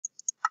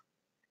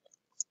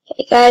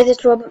Hey guys,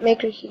 it's Robot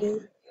Maker here. You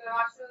want to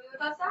watch the movie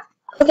with us now?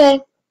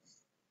 Okay,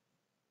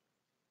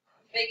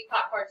 Making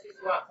popcorn too if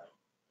you want.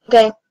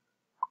 okay.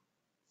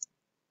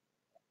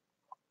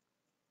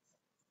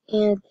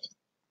 And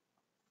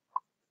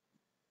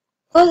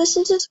well, this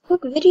is just a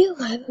quick video.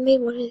 I haven't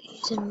made one of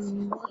these in a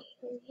while,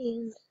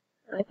 and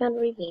I found a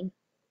ravine.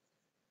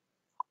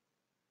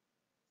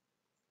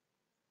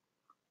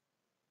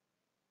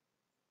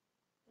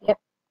 Yep.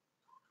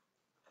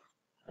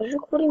 I was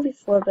recording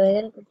before, but I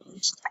didn't do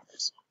stuff.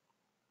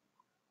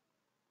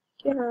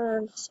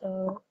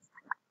 So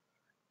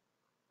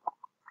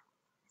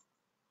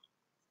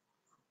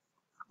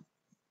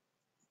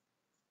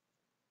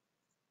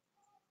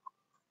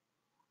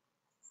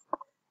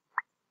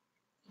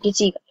you can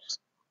see, guys,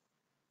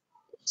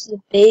 this is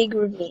a big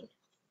ravine.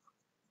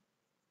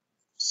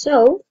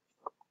 So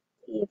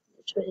if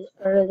this was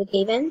part of the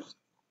cave end,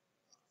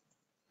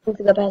 if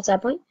we go past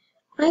that point,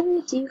 I'm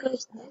going to see you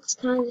guys next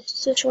time. This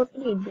is a short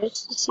video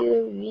just to see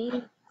the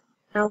ravine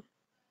out,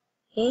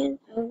 and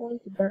I'm going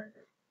to burn.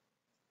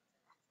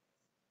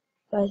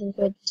 If you guys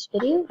enjoyed this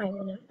video, I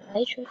will not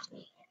die, trust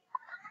me.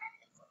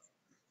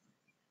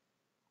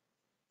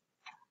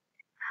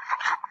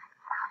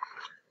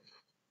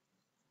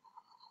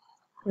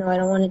 No, I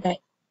don't want to die.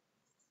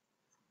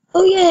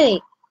 Oh yay!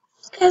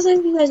 Guys, I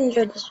hope you guys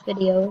enjoyed this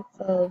video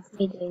of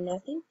me doing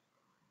nothing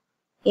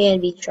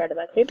and being shot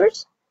by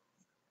creepers.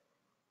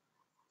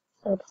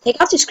 So take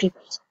out these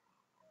creepers.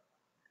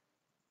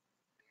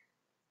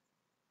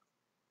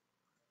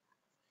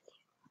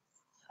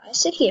 I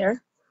sit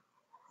here.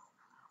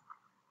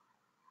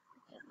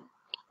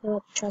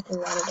 I'll try to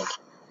water again.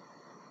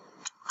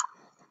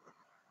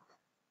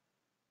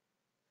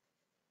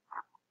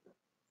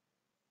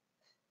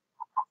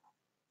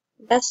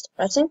 That's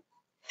depressing.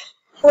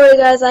 Don't worry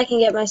guys, I can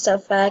get my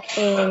stuff back,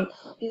 and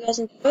if you guys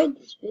enjoyed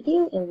this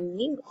video, and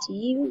we will see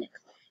you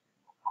next time.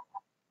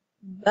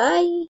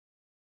 Bye!